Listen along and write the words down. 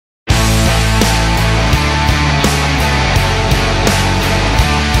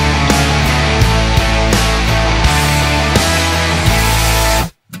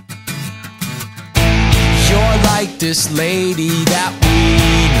this lady that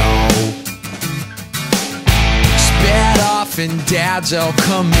we know sped off in Dad's El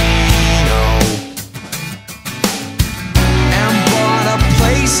Camino and bought a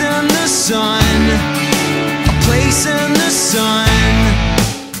place in the sun, a place in the sun.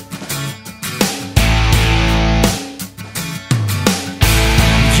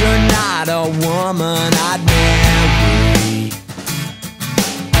 You're not a woman I'd marry,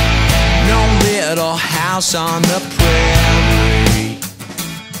 no little house on the prairie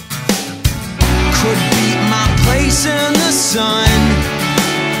could beat my place in the sun,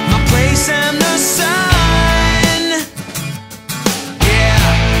 my place in the sun.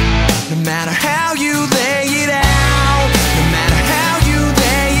 Yeah, no matter how you lay it out, no matter how you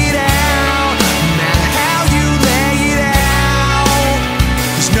lay it out, no matter how you lay it out,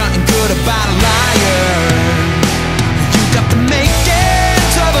 there's nothing good about a liar. You got the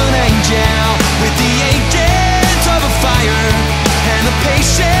makings of an angel with the agents of a fire and the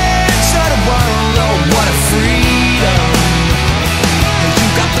patience of the world. Oh, what a freedom! You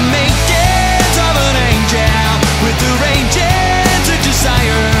got the makings of an angel with the ranges of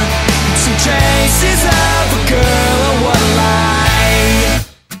desire and some traces of a girl. Oh, what a lie!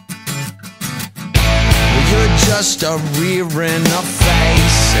 Well, you're just a rearing of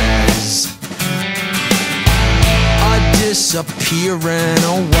faces, a disappearing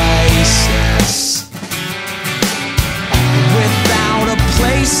oasis.